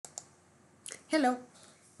Hello,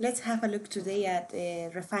 let's have a look today at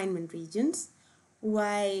refinement regions.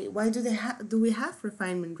 Why do we have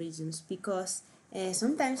refinement regions? Because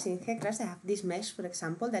sometimes in HEC I have this mesh, for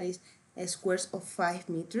example, that is squares of 5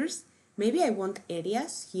 meters. Maybe I want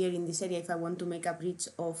areas here in this area. If I want to make a bridge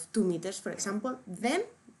of 2 meters, for example, then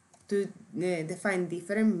to define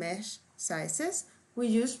different mesh sizes, we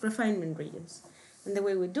use refinement regions. And the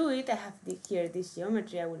way we do it, I have here this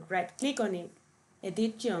geometry. I will right click on it,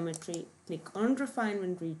 edit geometry, click on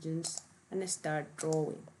refinement regions, and start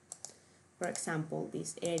drawing. For example,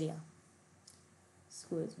 this area. So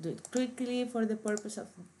we'll do it quickly for the purpose of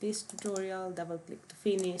this tutorial. Double click to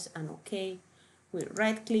finish and OK. We'll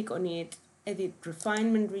right click on it, edit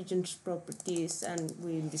refinement regions properties, and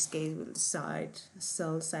we in this case will decide a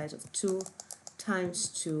cell size of 2 times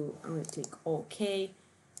 2, and we click OK.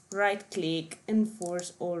 Right click,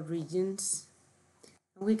 enforce all regions.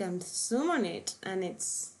 We can zoom on it, and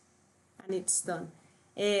it's done.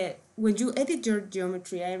 When you edit your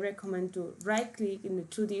geometry, I recommend to right click in the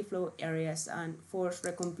 2D flow areas and force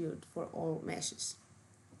recompute for all meshes.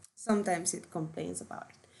 Sometimes it complains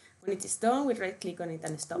about it. When it is done, we right click on it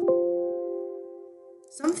and stop.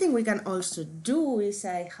 Something we can also do is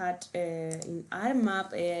I had in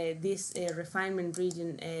RMap this refinement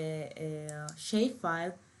region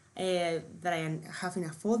shapefile that I have in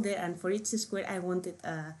a folder, and for each square I wanted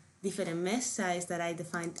a different mesh size that I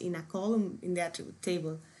defined in a column in the attribute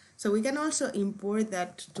table. So we can also import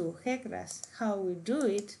that to HEC-RAS. How we do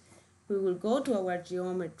it, we will go to our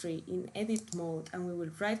geometry in edit mode, and we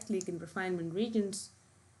will right click in refinement regions,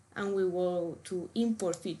 and we will to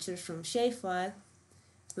import features from shapefile.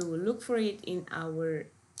 We will look for it in our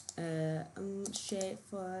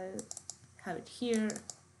shapefile, have it here.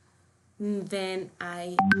 Then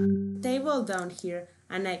I table down here,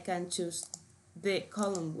 and I can choose the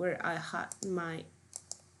column where I had my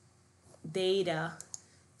data.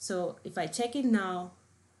 So if I check it now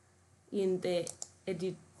in the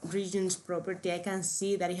edit regions property, I can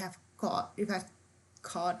see that it has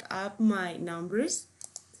caught up my numbers.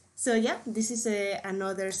 So yeah, this is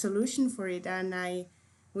another solution for it, and I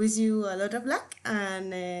wish you a lot of luck,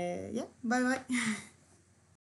 and yeah, bye bye.